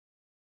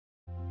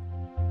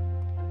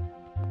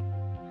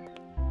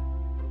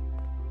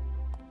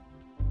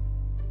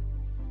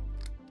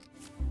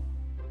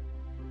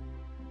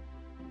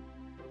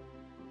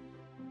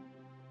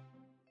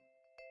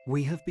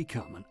We have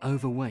become an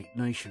overweight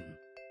nation.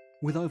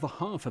 With over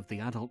half of the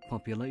adult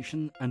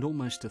population and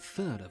almost a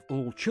third of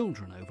all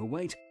children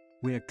overweight,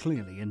 we are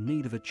clearly in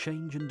need of a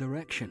change in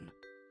direction.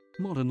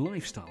 Modern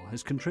lifestyle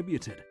has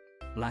contributed.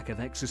 Lack of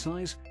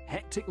exercise,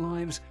 hectic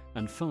lives,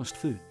 and fast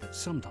food that's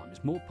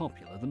sometimes more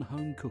popular than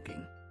home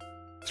cooking.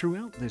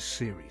 Throughout this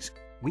series,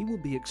 we will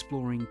be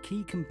exploring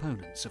key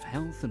components of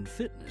health and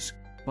fitness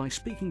by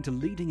speaking to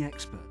leading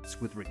experts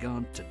with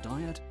regard to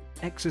diet,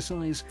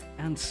 exercise,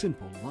 and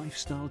simple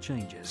lifestyle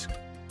changes.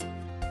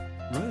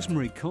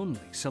 Rosemary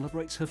Conley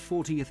celebrates her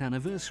 40th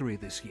anniversary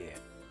this year,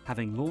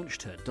 having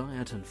launched her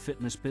diet and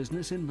fitness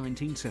business in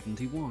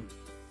 1971.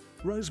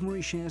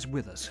 Rosemary shares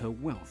with us her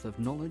wealth of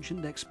knowledge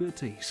and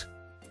expertise.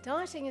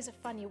 Dieting is a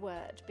funny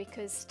word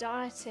because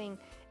dieting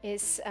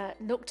is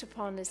looked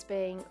upon as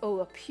being,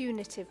 a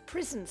punitive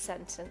prison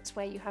sentence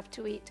where you have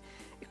to eat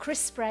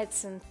crisp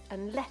breads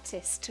and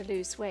lettuce to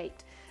lose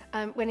weight.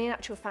 When in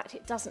actual fact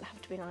it doesn't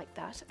have to be like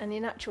that, and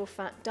in actual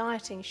fact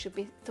dieting should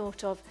be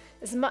thought of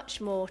as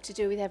much more to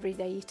do with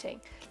everyday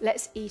eating.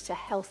 Let's eat a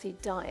healthy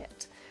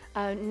diet,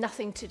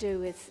 nothing to do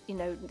with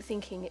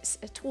thinking it's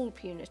at all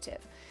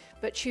punitive,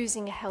 but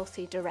choosing a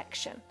healthy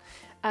direction.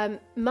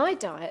 My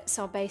diets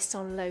are based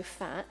on low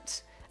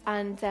fat,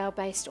 and they're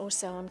based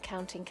also on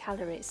counting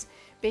calories,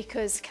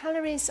 because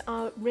calories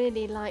are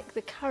really like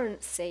the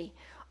currency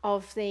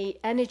of the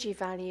energy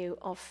value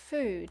of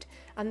food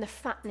and the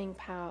fattening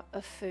power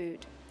of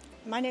food.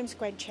 My name's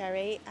Gwen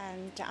Cherry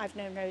and I've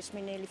known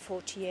Rosemary nearly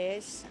 40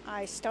 years.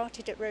 I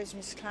started at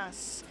Rosemary's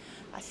class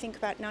I think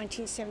about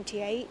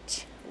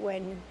 1978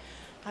 when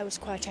I was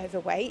quite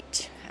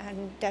overweight,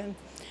 and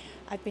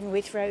I've been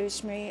with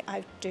Rosemary.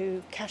 I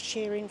do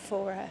cashiering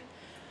for her.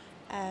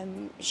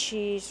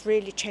 She's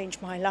really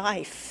changed my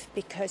life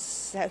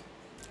because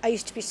I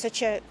used to be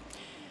such a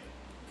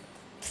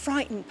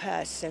frightened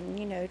person,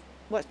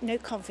 no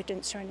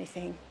confidence or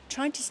anything.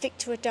 Trying to stick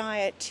to a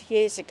diet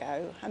years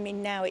ago,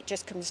 now it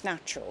just comes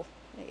natural.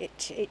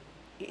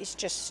 It's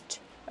just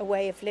a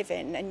way of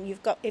living, and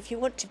if you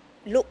want to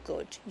look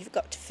good, you've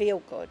got to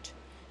feel good.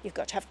 You've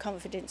got to have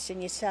confidence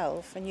in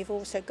yourself, and you've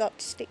also got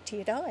to stick to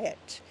your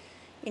diet.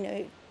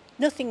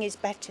 Nothing is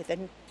better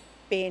than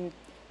being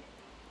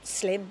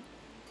slim,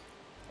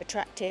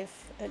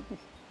 attractive, and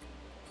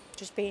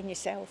just being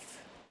yourself.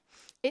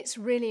 It's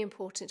really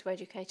important to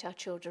educate our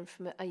children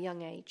from a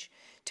young age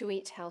to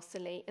eat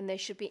healthily, and they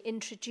should be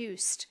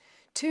introduced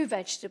to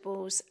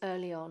vegetables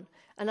early on.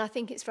 And I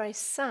think it's very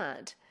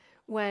sad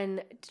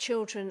when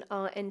children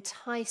are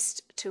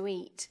enticed to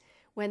eat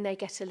when they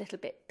get a little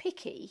bit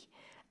picky,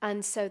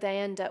 and so they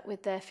end up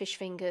with their fish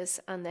fingers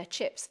and their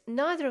chips,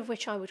 neither of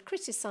which I would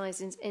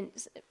criticise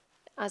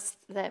as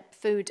their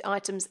food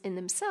items in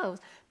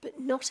themselves, but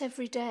not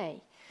every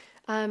day.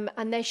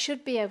 And they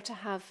should be able to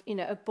have,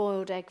 a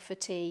boiled egg for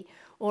tea,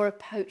 or a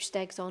poached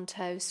eggs on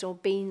toast, or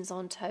beans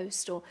on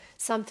toast, or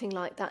something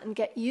like that, and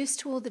get used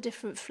to all the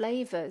different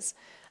flavours.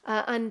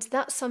 And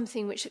that's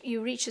something which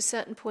you reach a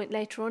certain point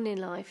later on in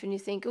life and you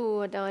think,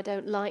 oh, no, I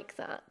don't like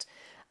that.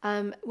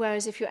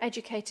 Whereas if you're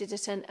educated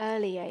at an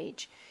early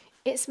age,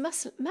 it's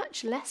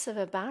much less of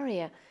a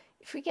barrier.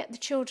 If we get the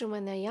children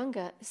when they're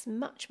younger, it's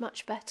much,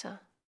 much better.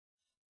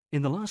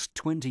 In the last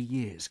 20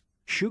 years,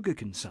 sugar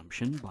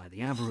consumption by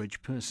the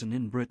average person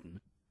in Britain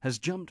has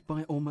jumped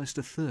by almost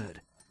a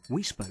third.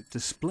 We spoke to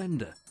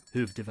Splenda,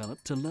 who've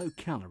developed a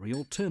low-calorie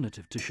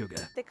alternative to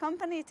sugar. The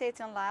company Tate &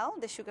 Lyle,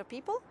 the sugar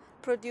people,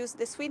 produce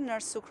the sweetener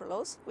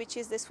sucralose, which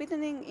is the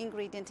sweetening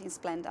ingredient in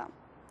Splenda.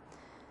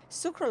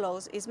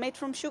 Sucralose is made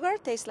from sugar,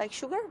 tastes like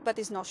sugar, but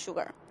is not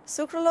sugar.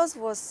 Sucralose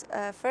was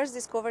first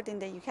discovered in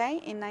the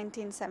UK in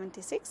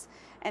 1976,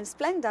 and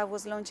Splenda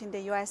was launched in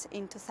the US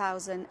in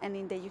 2000 and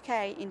in the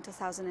UK in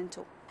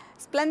 2002.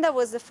 Splenda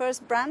was the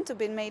first brand to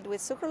be made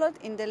with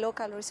sucralose in the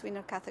low-calorie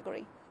sweetener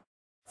category.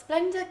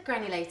 Splenda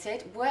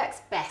granulated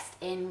works best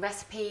in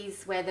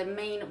recipes where the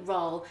main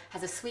role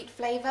has a sweet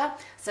flavour,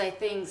 so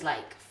things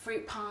like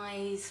fruit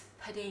pies,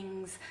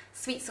 puddings,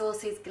 sweet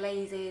sauces,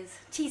 glazes,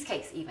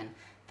 cheesecakes even,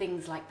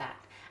 things like that.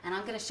 And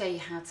I'm going to show you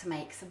how to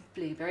make some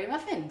blueberry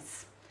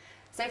muffins.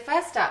 So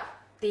first up,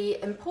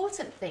 the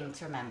important thing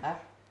to remember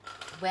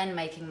when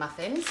making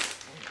muffins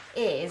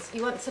is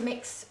you want to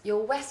mix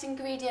your wet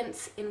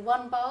ingredients in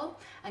one bowl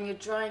and your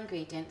dry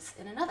ingredients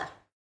in another.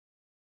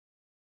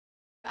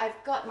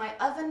 I've got my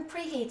oven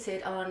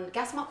preheated on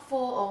gas mark 4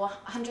 or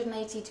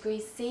 180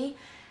 degrees C,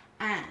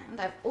 and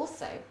I've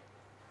also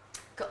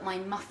got my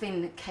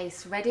muffin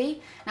case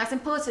ready. Now it's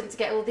important to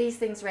get all these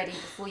things ready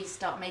before you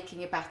start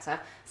making your batter,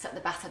 so that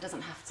the batter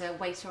doesn't have to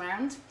wait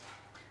around.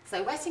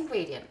 So wet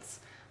ingredients,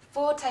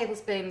 4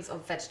 tablespoons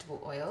of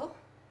vegetable oil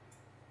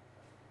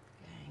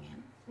going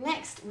in.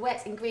 Next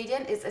wet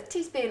ingredient is a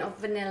teaspoon of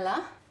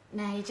vanilla.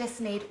 Now you just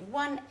need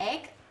 1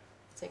 egg,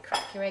 so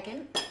crack your egg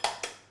in.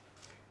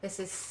 This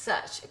is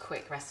such a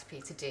quick recipe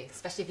to do,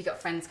 especially if you've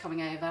got friends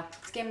coming over.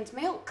 Skimmed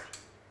milk,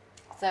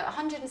 so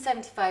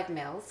 175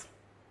 mils.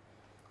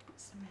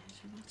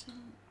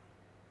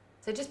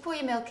 So just pour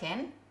your milk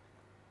in,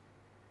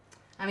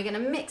 and we're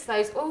going to mix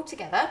those all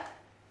together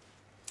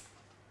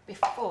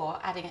before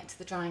adding it to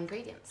the dry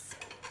ingredients.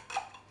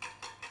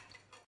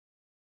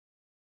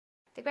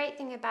 The great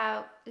thing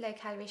about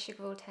low-calorie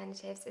sugar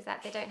alternatives is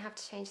that they don't have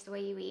to change the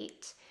way you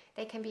eat.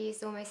 They can be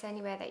used almost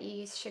anywhere that you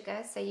use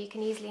sugar, so you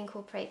can easily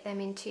incorporate them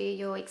into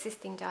your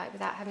existing diet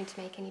without having to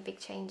make any big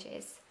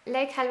changes.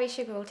 Low-calorie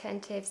sugar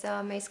alternatives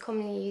are most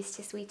commonly used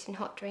to sweeten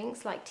hot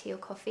drinks like tea or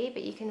coffee,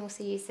 but you can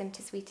also use them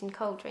to sweeten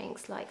cold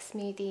drinks like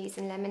smoothies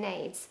and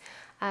lemonades.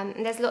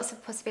 And there's lots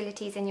of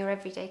possibilities in your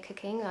everyday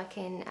cooking, like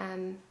in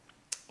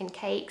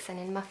cakes and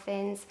in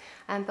muffins,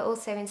 but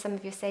also in some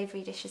of your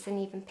savoury dishes and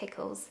even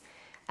pickles.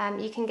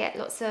 You can get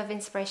lots of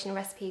inspirational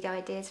recipe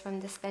ideas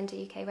from the Splenda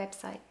UK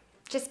website.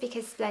 Just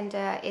because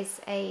Splenda is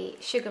a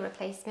sugar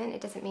replacement,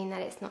 it doesn't mean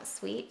that it's not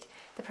sweet.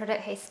 The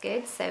product tastes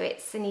good, so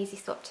it's an easy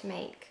swap to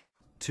make.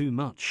 Too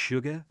much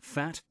sugar,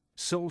 fat,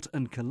 salt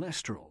and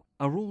cholesterol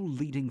are all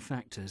leading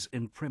factors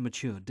in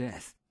premature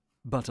death.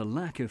 But a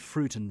lack of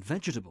fruit and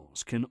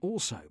vegetables can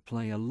also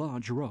play a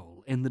large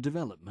role in the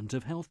development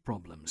of health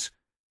problems.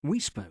 We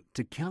spoke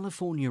to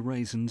California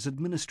Raisins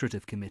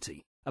Administrative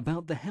Committee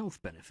about the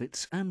health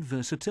benefits and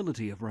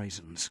versatility of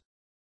raisins.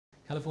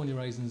 California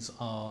Raisins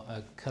are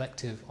a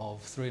collective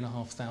of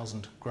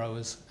 3,500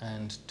 growers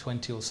and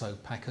 20 or so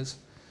packers.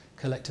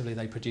 Collectively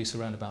they produce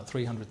around about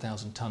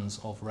 300,000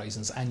 tonnes of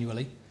raisins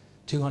annually.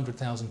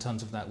 200,000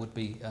 tonnes of that would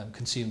be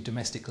consumed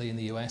domestically in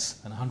the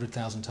US and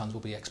 100,000 tonnes will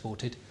be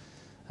exported.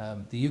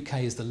 The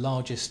UK is the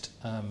largest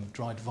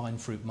dried vine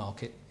fruit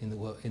market in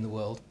the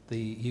world.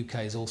 The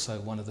UK is also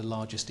one of the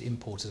largest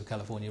importers of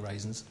California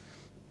raisins.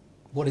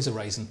 What is a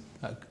raisin?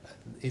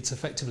 It's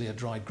effectively a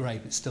dried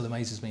grape. It still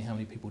amazes me how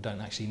many people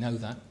don't actually know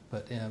that.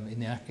 But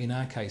in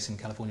our case, in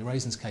California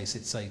Raisins' case,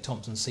 it's a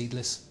Thompson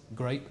seedless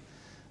grape,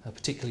 a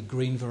particularly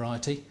green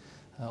variety.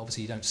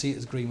 Obviously, you don't see it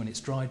as green when it's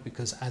dried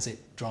because as it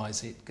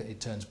dries, it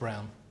turns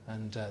brown.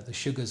 And the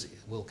sugars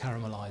will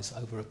caramelise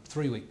over a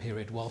 3-week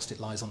period whilst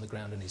it lies on the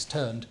ground and is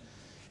turned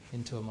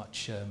into a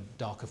much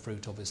darker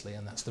fruit, obviously.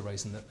 And that's the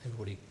raisin that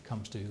everybody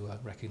comes to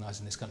recognise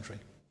in this country.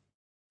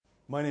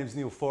 My name's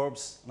Neil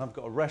Forbes and I've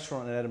got a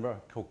restaurant in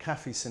Edinburgh called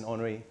Café St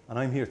Henri, and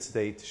I'm here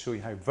today to show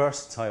you how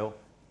versatile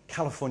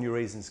California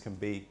raisins can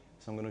be.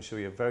 So I'm going to show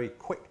you a very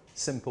quick,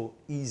 simple,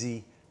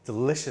 easy,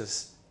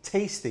 delicious,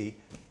 tasty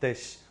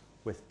dish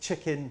with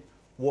chicken,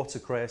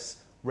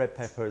 watercress, red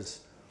peppers,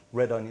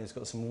 red onions.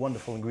 Got some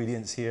wonderful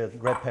ingredients here,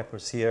 red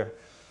peppers here.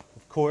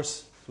 Of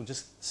course, we'll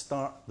just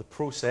start the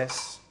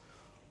process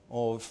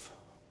of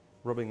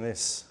rubbing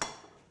this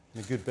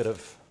in a good bit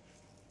of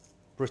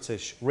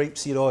British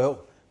rapeseed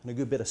oil and a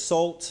good bit of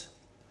salt.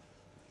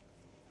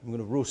 I'm going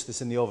to roast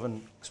this in the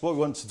oven because what we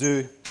want to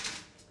do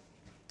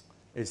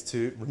is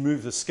to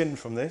remove the skin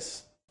from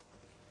this.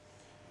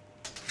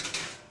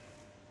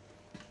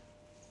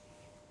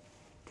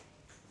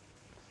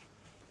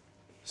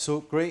 So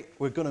great,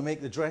 we're going to make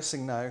the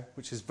dressing now,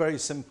 which is very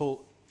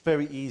simple,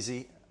 very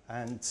easy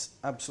and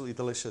absolutely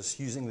delicious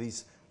using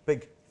these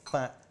big,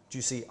 fat,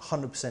 juicy,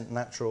 100%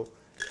 natural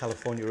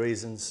California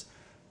raisins.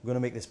 We're going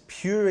to make this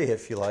puree,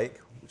 if you like,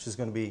 which is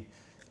going to be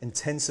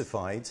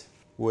intensified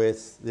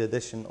with the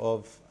addition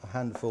of a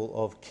handful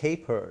of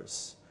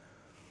capers,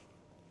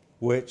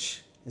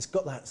 which has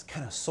got that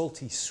kind of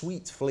salty,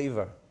 sweet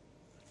flavour.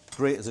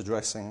 Great as a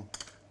dressing.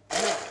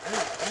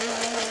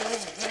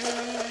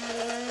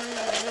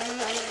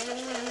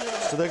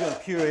 So they're going to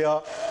puree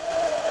up.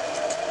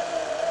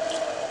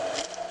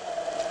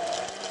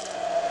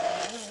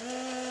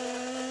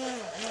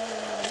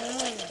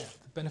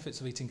 The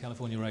benefits of eating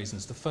California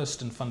raisins, the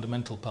first and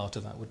fundamental part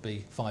of that would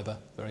be fibre,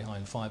 very high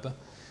in fibre.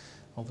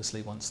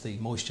 Obviously, once the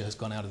moisture has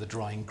gone out of the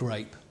drying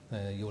grape,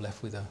 you're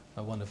left with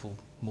a wonderful,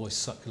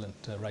 moist, succulent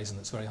raisin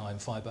that's very high in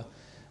fibre.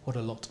 What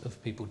a lot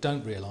of people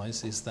don't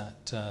realise is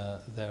that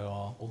there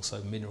are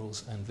also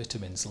minerals and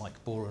vitamins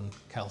like boron,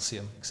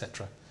 calcium,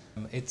 etc.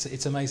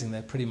 It's amazing,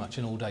 they're pretty much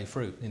an all-day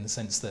fruit in the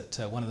sense that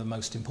one of the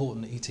most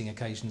important eating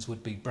occasions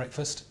would be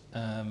breakfast.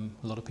 A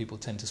lot of people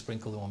tend to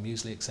sprinkle them on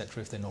muesli,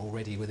 etc. if they're not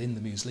already within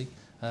the muesli.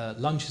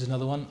 Lunch is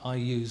another one.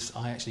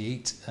 I actually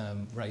eat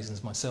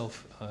raisins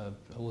myself. I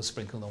always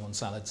sprinkle them on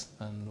salads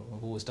and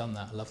I've always done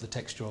that. I love the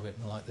texture of it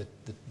and I like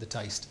the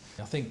taste.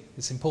 I think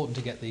it's important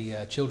to get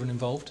the children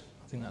involved.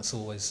 I think that's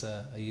always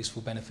a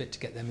useful benefit, to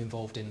get them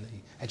involved in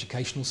the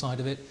educational side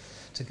of it,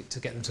 to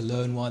get them to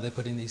learn why they're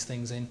putting these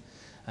things in.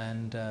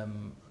 And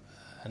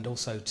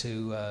also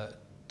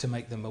to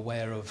make them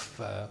aware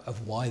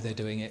of why they're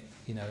doing it,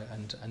 you know,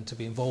 and to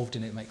be involved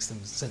in it makes them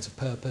a sense of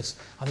purpose.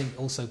 I think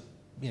also,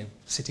 you know,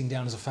 sitting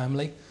down as a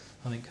family,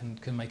 I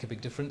think can make a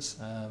big difference.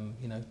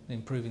 You know,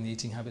 improving the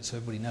eating habits so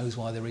everybody knows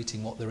why they're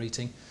eating what they're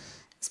eating.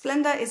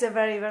 Splenda is a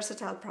very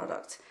versatile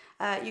product.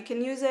 You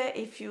can use it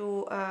if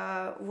you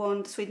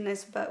want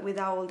sweetness but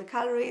without all the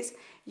calories.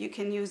 You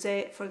can use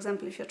it, for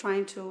example, if you're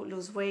trying to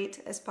lose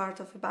weight as part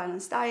of a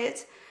balanced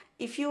diet.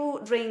 If you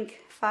drink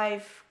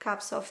 5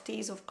 cups of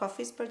teas or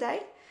coffees per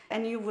day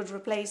and you would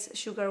replace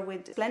sugar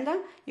with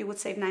Splenda, you would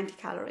save 90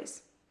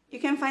 calories. You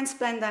can find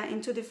Splenda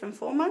in two different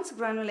formats,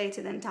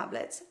 granulated and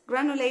tablets.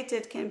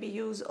 Granulated can be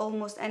used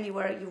almost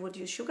anywhere you would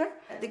use sugar.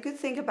 The good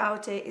thing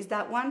about it is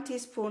that 1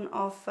 teaspoon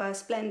of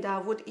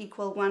Splenda would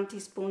equal 1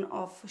 teaspoon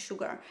of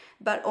sugar,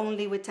 but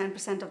only with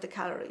 10% of the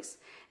calories.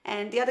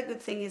 And the other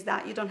good thing is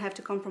that you don't have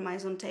to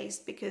compromise on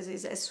taste because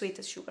it's as sweet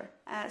as sugar.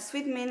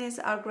 Sweet minis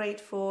are great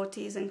for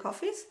teas and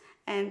coffees,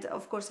 and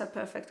of course are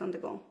perfect on the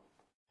go.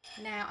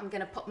 Now I'm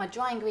going to put my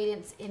dry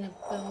ingredients in a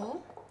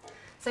bowl.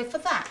 So for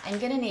that, I'm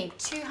going to need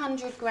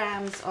 200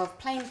 grams of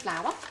plain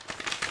flour.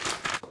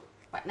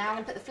 Right, now I'm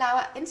going to put the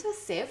flour into a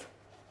sieve,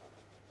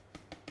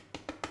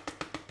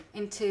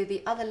 into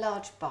the other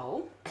large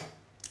bowl,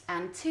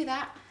 and to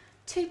that,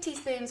 2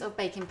 teaspoons of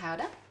baking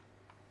powder.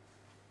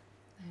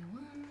 So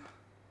 1,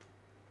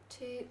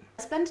 2.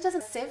 Splenda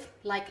doesn't sieve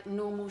like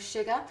normal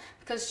sugar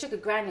because sugar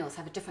granules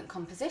have a different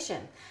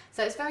composition.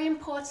 So it's very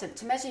important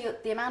to measure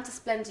the amount of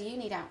Splenda you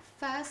need out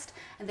first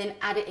and then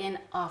add it in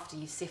after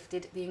you've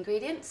sifted the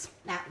ingredients.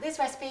 Now this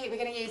recipe we're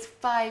going to use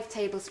 5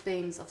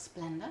 tablespoons of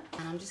Splenda,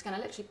 and I'm just going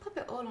to literally pop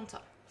it all on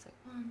top. So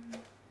 1,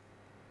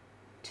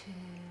 2,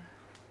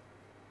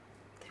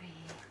 3.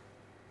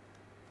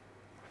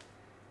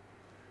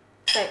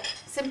 So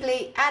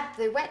simply add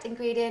the wet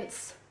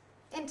ingredients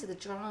into the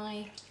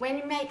dry. When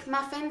you make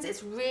muffins,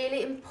 it's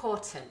really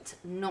important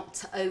not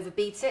to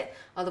overbeat it,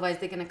 otherwise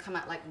they're going to come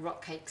out like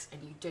rock cakes and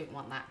you don't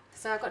want that.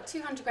 So I've got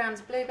 200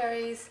 grams of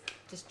blueberries,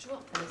 just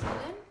drop those all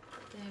in.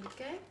 There we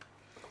go.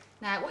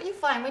 Now what you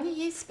find when you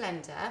use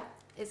Splenda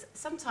is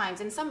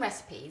sometimes in some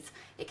recipes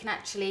it can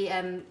actually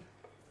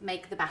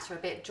make the batter a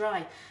bit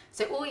dry.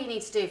 So all you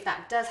need to do if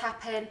that does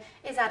happen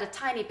is add a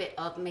tiny bit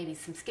of maybe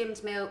some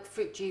skimmed milk,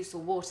 fruit juice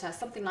or water,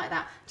 something like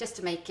that, just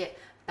to make it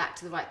back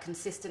to the right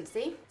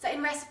consistency. So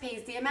in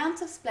recipes, the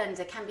amount of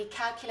Splenda can be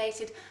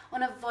calculated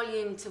on a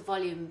volume to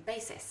volume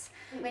basis.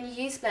 When you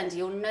use Splenda,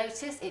 you'll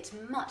notice it's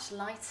much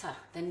lighter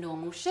than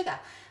normal sugar.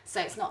 So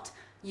it's not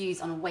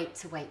used on a weight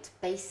to weight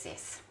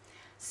basis.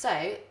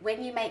 So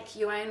when you make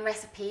your own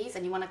recipes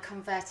and you want to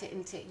convert it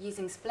into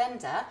using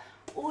Splenda,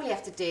 all you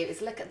have to do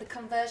is look at the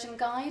conversion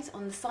guide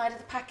on the side of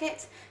the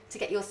packet to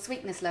get your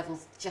sweetness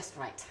levels just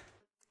right.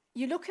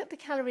 You look at the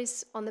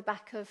calories on the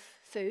back of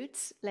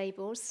foods,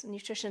 labels,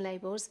 nutrition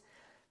labels.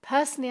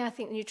 Personally, I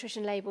think the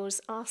nutrition labels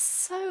are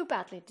so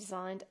badly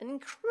designed and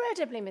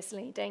incredibly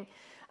misleading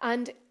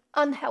and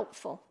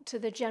unhelpful to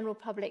the general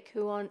public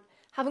who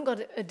haven't got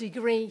a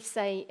degree,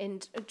 say,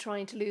 in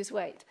trying to lose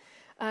weight.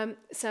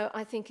 So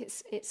I think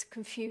it's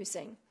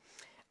confusing.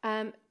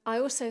 I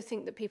also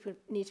think that people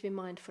need to be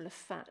mindful of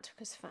fat,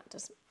 because fat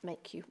does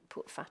make you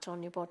put fat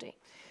on your body.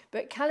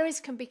 But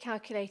calories can be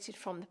calculated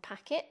from the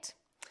packet.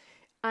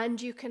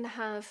 And you can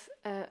have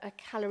a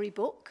calorie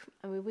book.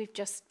 I mean, we've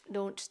just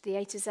launched the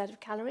A to Z of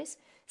calories,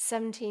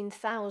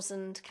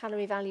 17,000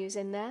 calorie values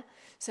in there.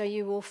 So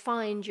you will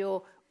find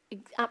your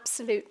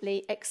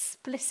absolutely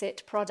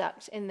explicit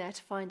product in there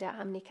to find out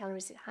how many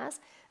calories it has.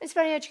 It's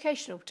very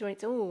educational to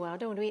it. Oh, well, I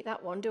don't want to eat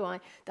that one, do I?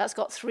 That's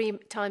got 3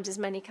 times as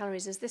many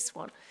calories as this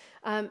one.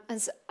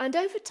 And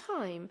over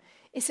time,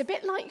 it's a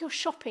bit like your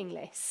shopping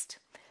list.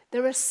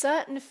 There are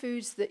certain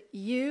foods that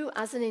you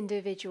as an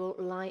individual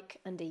like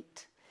and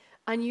eat.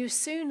 And you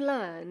soon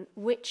learn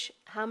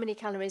how many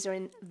calories are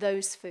in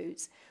those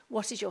foods.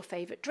 What is your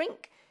favourite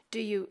drink? Do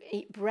you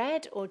eat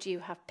bread or do you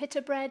have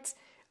pita breads?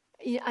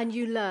 And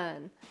you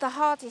learn. The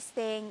hardest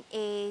thing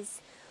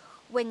is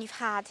when you've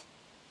had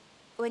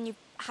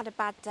a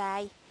bad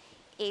day,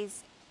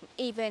 is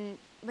even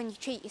when you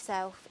treat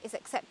yourself, is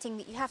accepting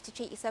that you have to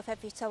treat yourself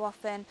every so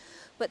often,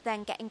 but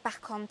then getting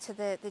back onto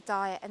the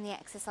diet and the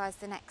exercise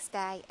the next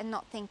day and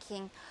not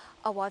thinking,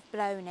 oh, I've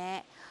blown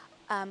it.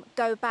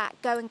 Go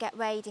and get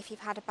weighed if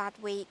you've had a bad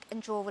week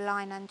and draw a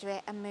line under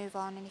it and move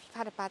on. And if you've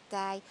had a bad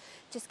day,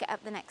 just get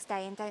up the next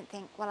day and don't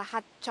think, well, I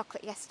had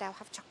chocolate yesterday, I'll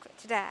have chocolate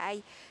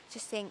today.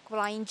 Just think, well,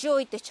 I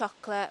enjoyed the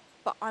chocolate,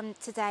 but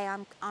today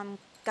I'm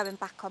going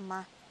back on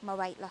my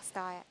weight loss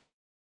diet.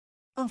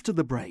 After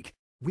the break,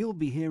 we'll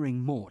be hearing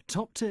more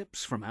top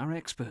tips from our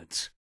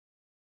experts.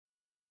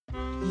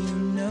 You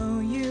know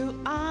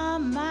you are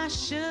my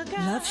sugar.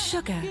 Love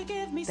sugar?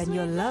 Then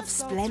you'll love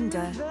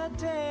Splenda.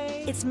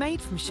 It's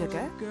made from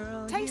sugar,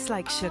 tastes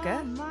like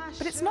sugar,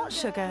 but it's not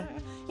sugar.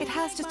 It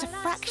has just a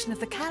fraction of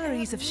the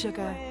calories of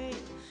sugar.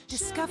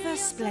 Discover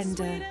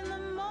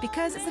Splenda,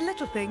 because it's the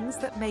little things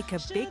that make a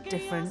big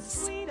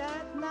difference.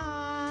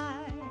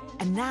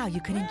 And now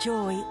you can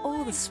enjoy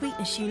all the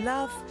sweetness you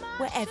love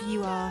wherever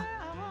you are.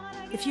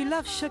 If you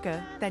love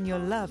sugar, then you'll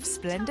love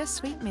Splenda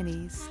Sweet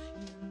Minis.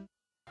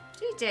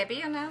 Gee, Debbie,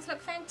 your nails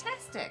look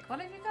fantastic. What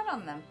have you got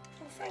on them?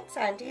 Well, thanks,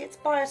 Andy. It's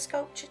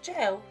Biosculpture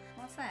Gel.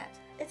 What's that?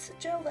 It's a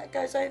gel that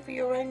goes over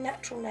your own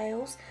natural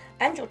nails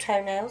and your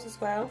toenails as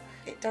well.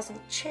 It doesn't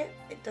chip,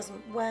 it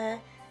doesn't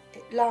wear,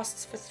 it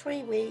lasts for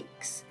 3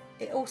 weeks.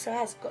 It also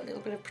has got a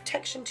little bit of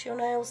protection to your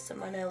nails, so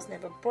my nails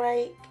never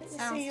break.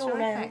 Sounds see your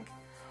terrific. nail.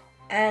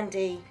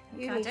 Andy,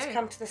 you I need do. to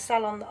come to the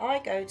salon that I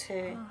go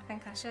to. Oh, I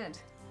think I should.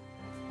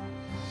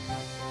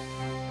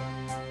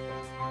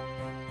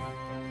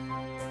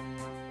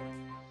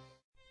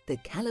 The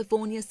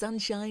California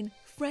sunshine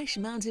fresh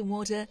mountain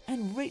water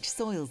and rich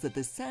soils of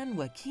the San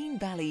Joaquin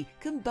Valley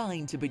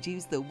combine to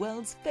produce the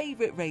world's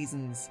favourite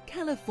raisins,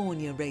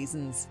 California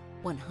raisins.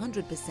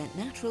 100%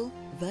 natural,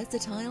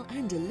 versatile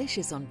and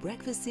delicious on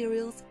breakfast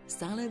cereals,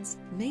 salads,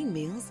 main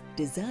meals,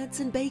 desserts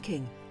and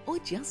baking, or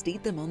just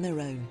eat them on their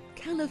own.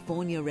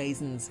 California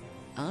raisins.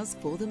 Ask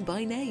for them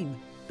by name,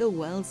 the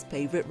world's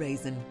favourite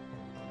raisin.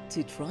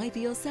 To try for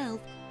yourself,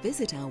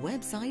 visit our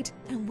website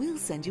and we'll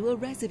send you a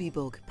recipe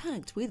book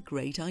packed with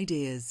great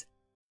ideas.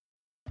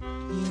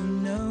 You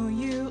know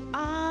you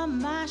are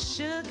my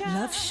sugar.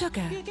 Love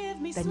sugar?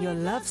 Then you'll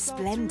love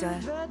Splendor.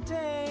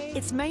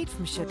 It's made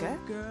from sugar,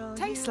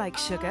 tastes like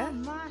sugar,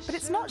 but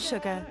it's not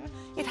sugar.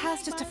 It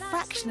has just a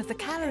fraction of the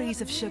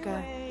calories of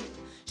sugar.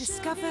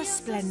 Discover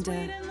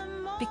Splendor,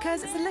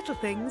 because it's the little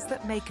things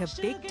that make a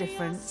big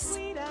difference.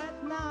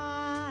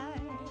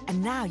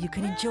 And now you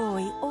can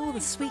enjoy all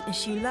the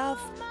sweetness you love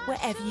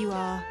wherever you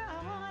are.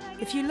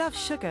 If you love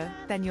sugar,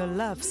 then you'll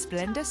love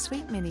Splendor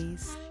Sweet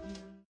Minis.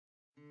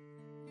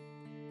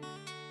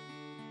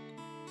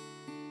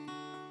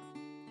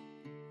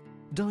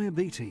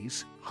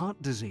 Diabetes, heart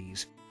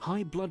disease,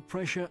 high blood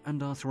pressure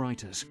and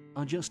arthritis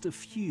are just a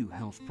few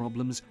health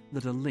problems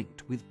that are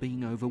linked with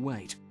being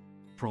overweight.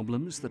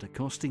 Problems that are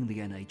costing the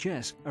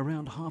NHS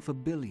around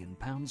 £500 million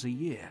a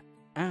year.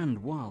 And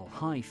while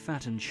high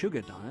fat and sugar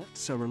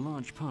diets are a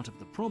large part of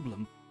the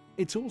problem,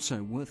 it's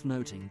also worth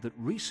noting that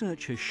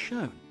research has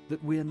shown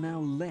that we're now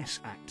less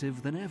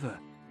active than ever.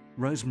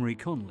 Rosemary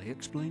Conley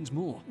explains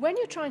more. When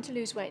you're trying to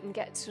lose weight and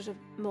get sort of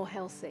more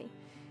healthy,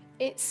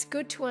 it's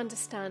good to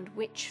understand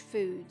which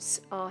foods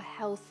are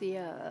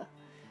healthier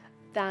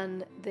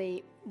than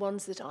the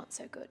ones that aren't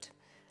so good.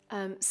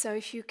 So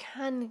if you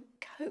can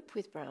cope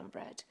with brown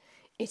bread,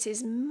 it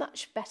is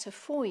much better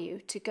for you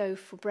to go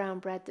for brown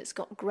bread that's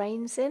got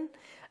grains in,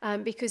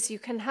 because you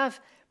can have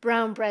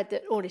brown bread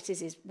that all it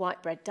is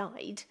white bread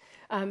dyed,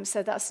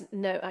 so that's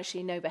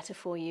actually no better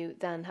for you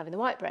than having the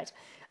white bread.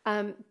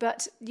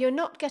 But you're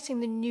not getting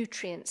the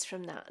nutrients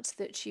from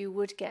that you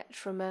would get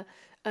from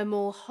a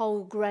more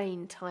whole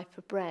grain type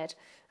of bread,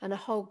 and a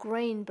whole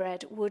grain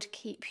bread would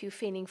keep you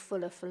feeling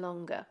fuller for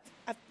longer.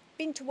 I've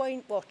been to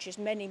Weight Watchers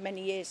many,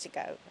 many years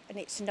ago, and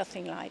it's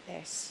nothing like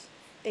this.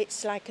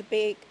 It's like a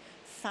big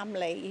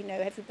family, you know,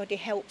 everybody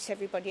helps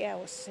everybody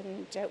else,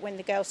 and when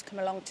the girls come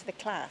along to the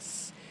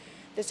class,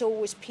 there's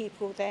always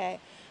people there,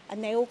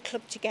 and they all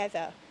club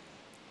together,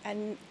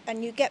 and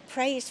you get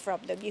praise from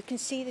them. You can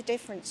see the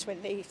difference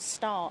when they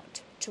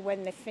start to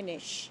when they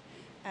finish,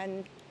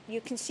 and you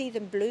can see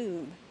them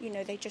bloom. You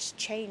know, they just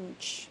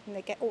change and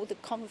they get all the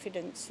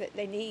confidence that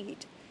they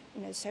need,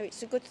 you know, so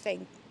it's a good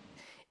thing.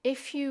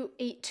 If you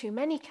eat too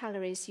many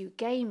calories, you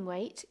gain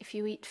weight. If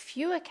you eat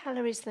fewer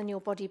calories than your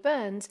body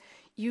burns,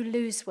 you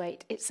lose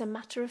weight. It's a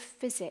matter of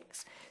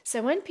physics.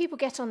 So when people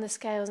get on the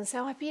scales and say,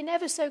 oh, I've been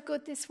ever so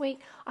good this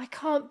week, I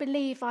can't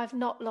believe I've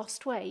not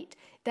lost weight,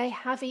 they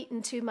have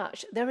eaten too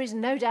much. There is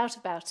no doubt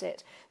about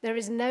it. There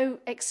is no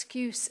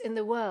excuse in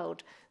the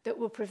world that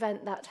will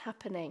prevent that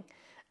happening.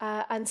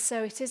 And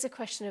so it is a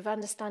question of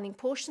understanding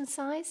portion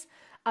size,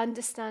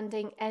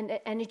 understanding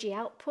energy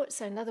output,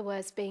 so in other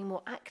words, being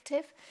more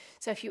active.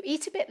 So if you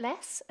eat a bit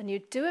less and you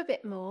do a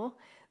bit more,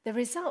 the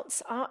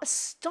results are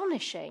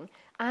astonishing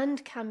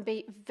and can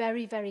be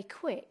very, very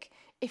quick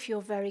if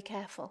you're very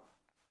careful.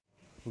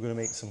 We're going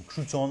to make some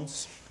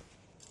croutons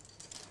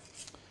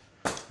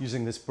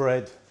using this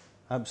bread.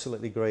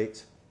 Absolutely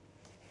great.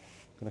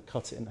 I'm going to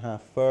cut it in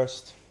half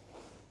first.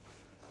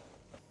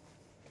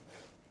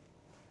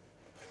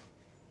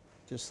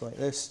 Just like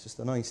this, just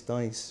a nice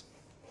dice.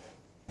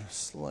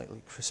 Slightly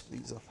crisp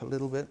these up a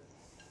little bit.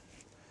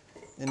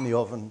 In the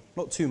oven,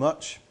 not too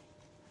much.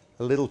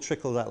 A little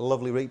trickle of that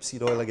lovely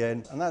rapeseed oil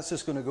again. And that's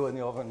just going to go in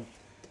the oven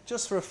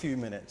just for a few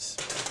minutes,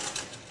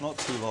 not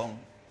too long.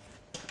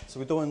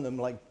 So we don't want them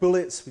like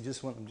bullets, we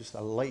just want them just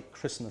a light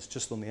crispness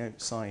just on the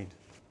outside.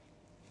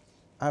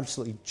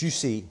 Absolutely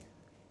juicy,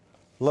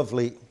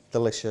 lovely,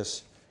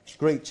 delicious,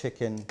 great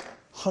chicken,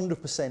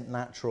 100%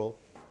 natural.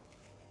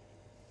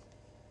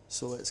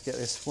 So let's get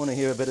this. Want to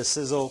hear a bit of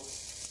sizzle?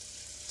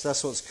 So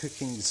that's what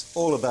cooking is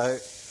all about.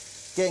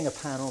 Getting a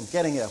pan on,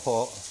 getting it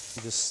hot.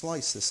 You just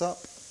slice this up,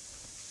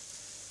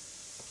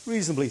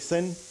 reasonably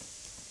thin.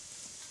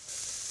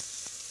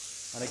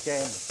 And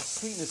again, the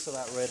sweetness of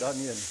that red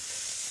onion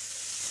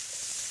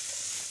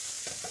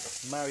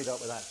married up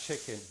with that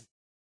chicken.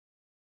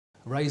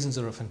 Raisins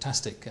are a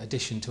fantastic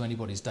addition to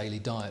anybody's daily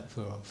diet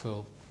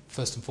for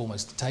first and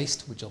foremost the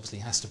taste, which obviously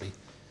has to be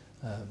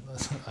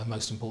a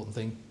most important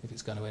thing if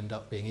it's going to end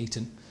up being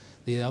eaten.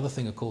 The other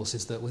thing, of course,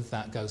 is that with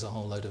that goes a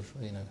whole load of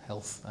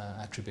health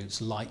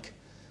attributes like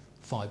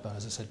fibre,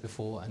 as I said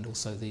before, and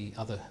also the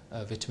other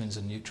vitamins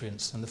and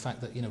nutrients, and the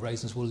fact that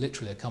raisins will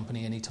literally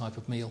accompany any type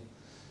of meal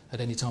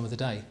at any time of the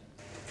day.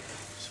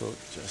 So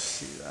just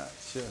see that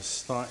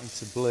just starting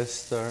to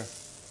blister.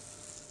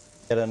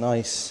 Get a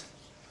nice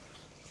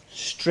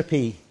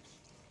strippy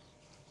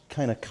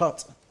kind of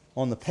cut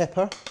on the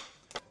pepper.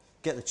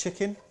 Get the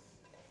chicken,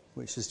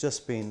 which has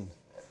just been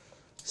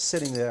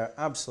sitting there,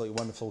 absolutely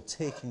wonderful,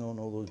 taking on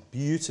all those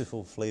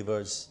beautiful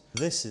flavours.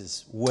 This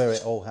is where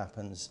it all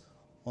happens,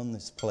 on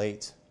this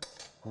plate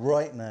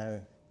right now.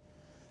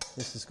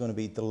 This is going to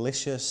be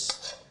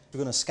delicious. We're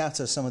going to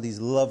scatter some of these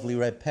lovely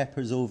red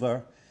peppers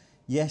over.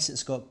 Yes,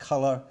 it's got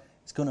colour.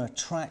 It's going to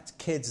attract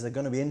kids. They're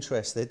going to be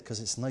interested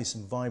because it's nice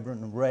and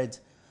vibrant and red.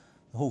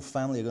 The whole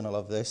family are going to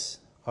love this.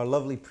 Our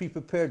lovely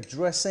pre-prepared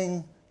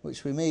dressing,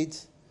 which we made,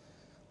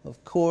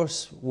 of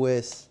course,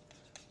 with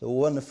the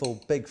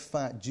wonderful, big,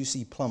 fat,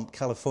 juicy, plump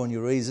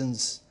California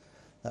raisins.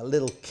 That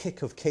little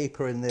kick of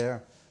caper in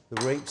there, the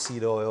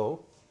rapeseed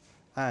oil.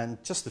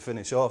 And just to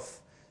finish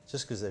off,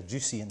 just because they're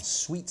juicy and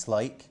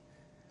sweet-like,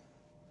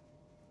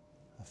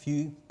 a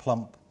few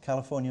plump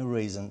California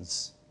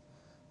raisins,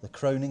 the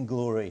crowning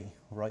glory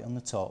right on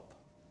the top.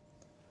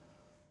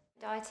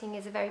 Dieting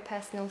is a very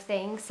personal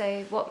thing,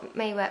 so what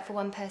may work for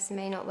one person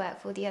may not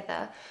work for the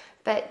other.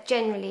 But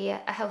generally,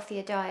 a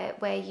healthier diet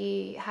where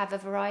you have a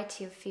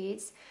variety of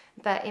foods,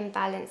 but in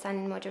balance and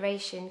in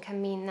moderation,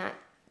 can mean that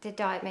the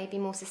diet may be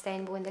more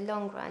sustainable in the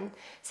long run,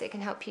 so it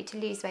can help you to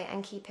lose weight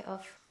and keep it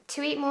off.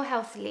 To eat more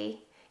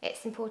healthily,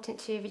 it's important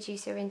to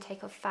reduce your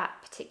intake of fat,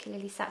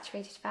 particularly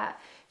saturated fat,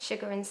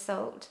 sugar and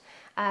salt.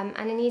 And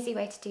an easy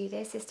way to do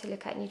this is to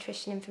look at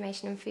nutrition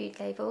information on food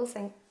labels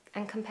and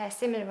compare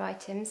similar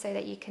items so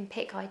that you can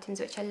pick items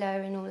which are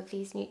lower in all of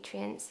these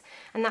nutrients.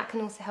 And that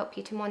can also help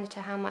you to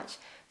monitor how much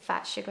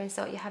fat, sugar and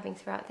salt you're having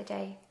throughout the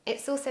day.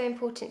 It's also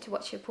important to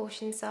watch your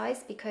portion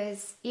size,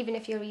 because even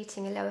if you're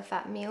eating a lower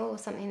fat meal or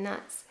something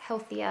that's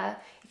healthier,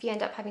 if you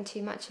end up having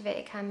too much of it,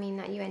 it can mean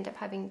that you end up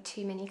having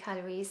too many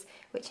calories,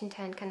 which in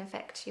turn can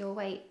affect your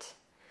weight.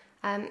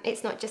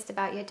 It's not just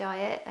about your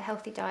diet. A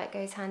healthy diet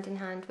goes hand in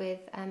hand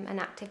with an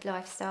active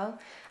lifestyle,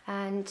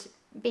 and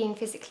being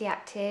physically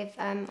active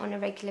on a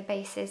regular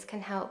basis can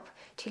help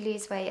to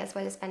lose weight as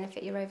well as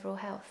benefit your overall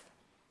health.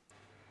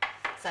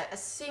 So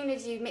as soon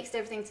as you've mixed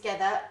everything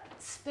together,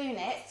 spoon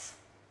it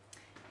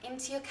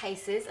into your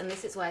cases, and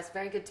this is why it's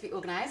very good to be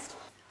organised.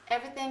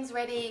 Everything's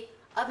ready,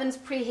 oven's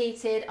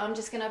preheated. I'm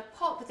just going to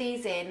pop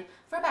these in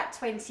for about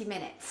 20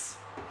 minutes.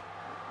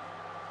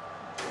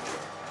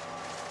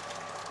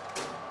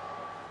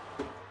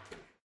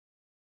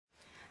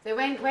 So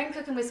when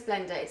cooking with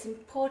Splendor, it's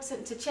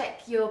important to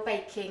check your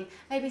baking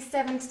maybe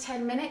 7 to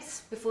 10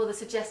 minutes before the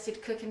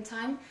suggested cooking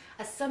time,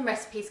 as some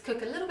recipes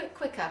cook a little bit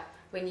quicker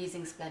when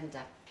using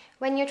Splendor.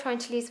 When you're trying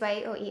to lose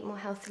weight or eat more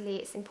healthily,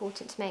 it's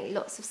important to make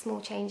lots of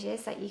small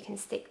changes that you can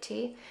stick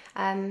to,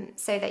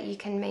 so that you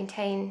can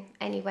maintain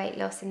any weight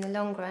loss in the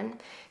long run.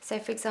 So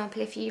for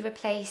example, if you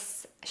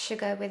replace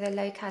sugar with a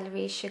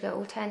low-calorie sugar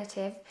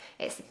alternative,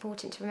 it's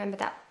important to remember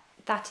that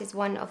that is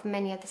one of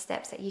many other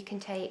steps that you can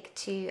take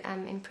to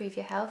improve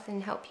your health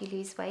and help you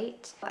lose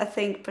weight. I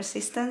think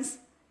persistence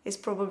is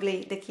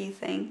probably the key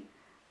thing.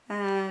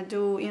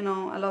 Do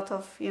a lot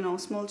of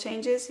small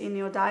changes in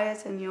your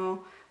diet and your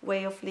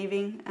way of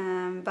living,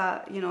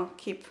 but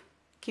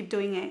keep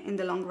doing it in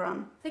the long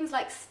run. Things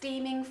like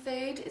steaming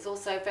food is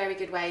also very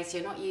good ways.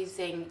 You're not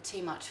using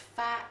too much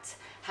fat.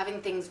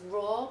 Having things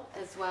raw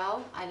as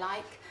well, I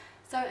like.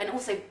 So, and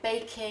also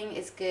baking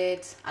is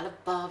good. I love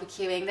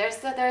barbecuing. There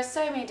are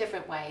so many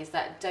different ways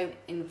that don't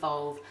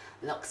involve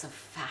lots of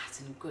fat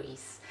and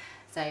grease.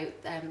 So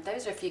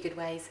those are a few good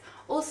ways.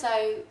 Also,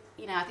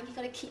 I think you've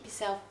got to keep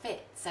yourself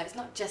fit. So it's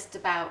not just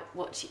about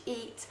what you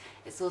eat,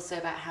 it's also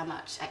about how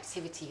much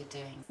activity you're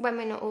doing. When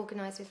we're not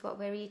organised with what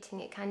we're eating,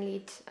 it can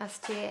lead us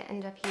to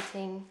end up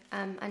eating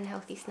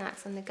unhealthy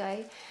snacks on the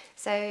go.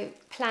 So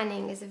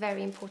planning is a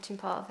very important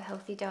part of a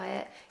healthy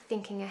diet,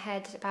 thinking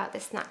ahead about the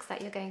snacks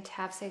that you're going to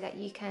have so that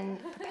you can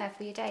prepare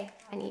for your day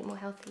and eat more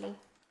healthily.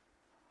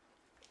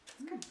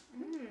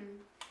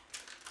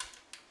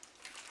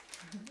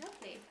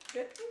 Lovely.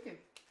 Good, thank you.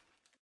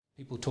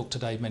 People talk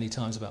today many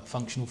times about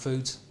functional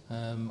foods.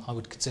 I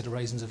would consider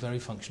raisins a very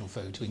functional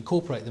food. To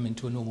incorporate them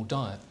into a normal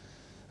diet,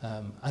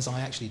 as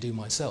I actually do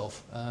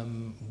myself,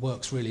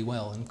 works really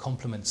well and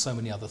complements so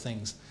many other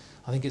things.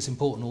 I think it's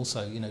important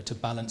also, to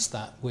balance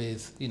that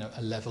with,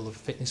 a level of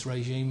fitness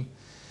regime.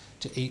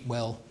 To eat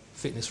well,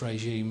 fitness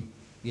regime,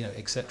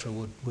 etc.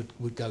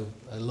 would go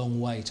a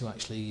long way to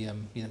actually,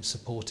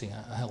 supporting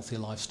a healthier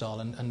lifestyle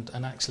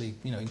and actually,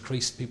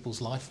 increase people's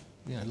life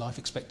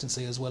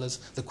expectancy as well as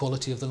the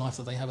quality of the life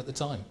that they have at the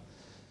time.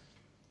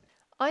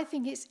 I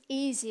think it's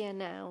easier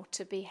now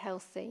to be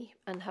healthy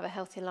and have a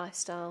healthy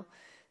lifestyle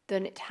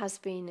than it has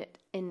been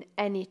in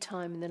any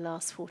time in the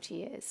last 40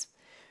 years.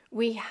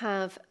 We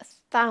have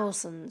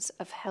thousands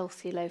of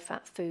healthy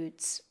low-fat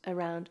foods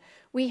around.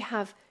 We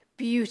have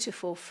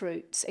beautiful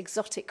fruits,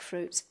 exotic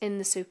fruits in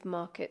the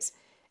supermarkets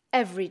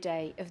every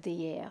day of the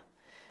year.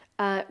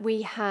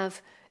 We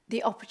have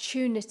the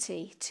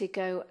opportunity to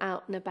go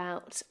out and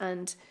about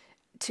and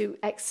to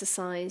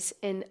exercise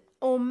in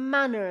all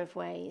manner of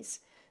ways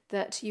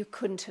that you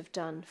couldn't have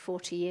done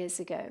 40 years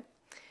ago.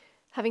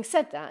 Having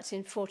said that,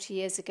 40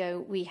 years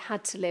ago, we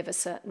had to live a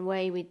certain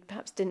way. We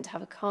perhaps didn't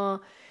have a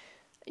car.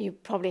 You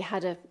probably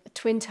had a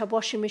twin-tub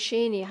washing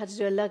machine. You had to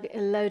do a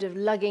load of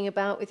lugging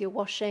about with your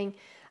washing.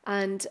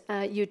 and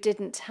you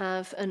didn't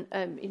have,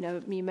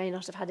 you may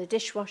not have had a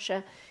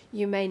dishwasher,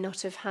 you may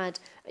not have had,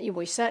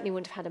 you certainly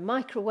wouldn't have had a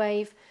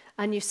microwave,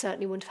 and you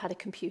certainly wouldn't have had a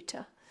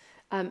computer.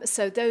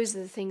 So those are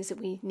the things that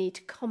we need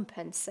to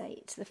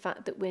compensate, the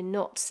fact that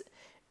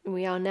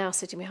we are now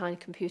sitting behind a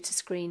computer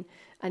screen,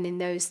 and in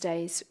those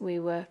days we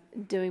were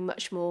doing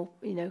much more,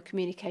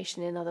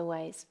 communication in other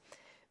ways.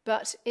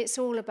 But it's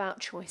all about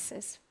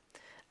choices.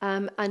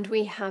 And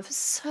we have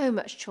so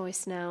much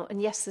choice now,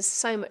 and yes, there's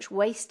so much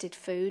wasted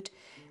food,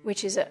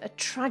 which is a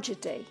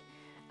tragedy,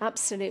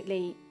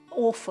 absolutely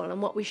awful,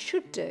 and what we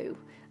should do.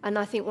 And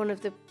I think one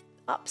of the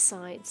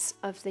upsides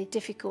of the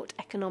difficult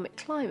economic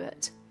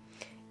climate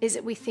is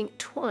that we think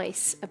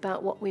twice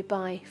about what we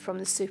buy from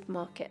the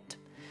supermarket,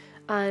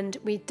 and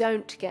we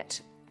don't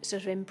get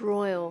sort of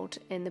embroiled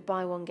in the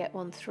buy one get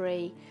one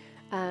free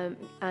and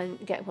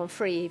get one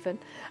free even,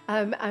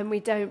 and we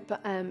don't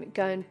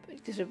go and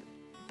sort of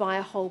buy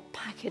a whole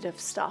packet of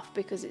stuff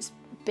because it's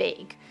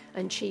big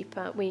and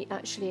cheaper. We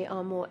actually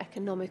are more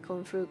economical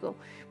and frugal.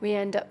 We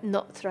end up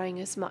not throwing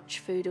as much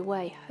food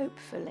away,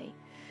 hopefully.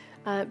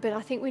 But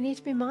I think we need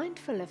to be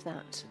mindful of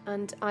that.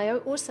 And I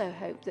also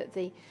hope that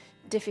the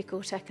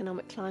difficult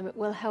economic climate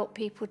will help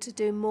people to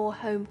do more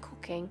home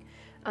cooking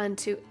and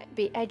to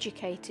be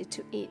educated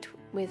to eat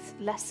with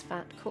less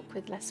fat, cook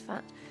with less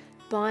fat,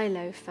 buy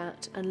low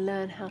fat, and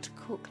learn how to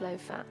cook low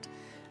fat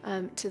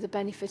to the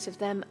benefit of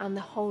them and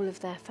the whole of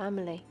their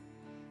family.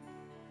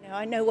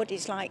 I know what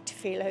it's like to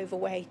feel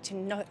overweight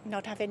and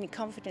not have any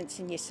confidence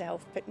in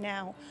yourself, but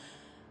now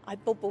I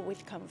bubble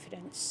with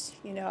confidence.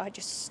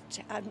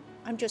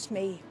 I'm just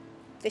me.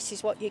 This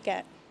is what you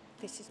get.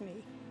 This is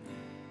me.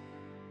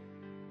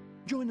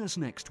 Join us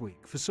next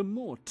week for some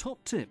more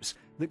top tips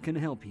that can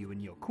help you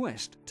in your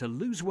quest to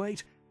lose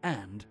weight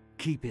and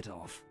keep it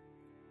off.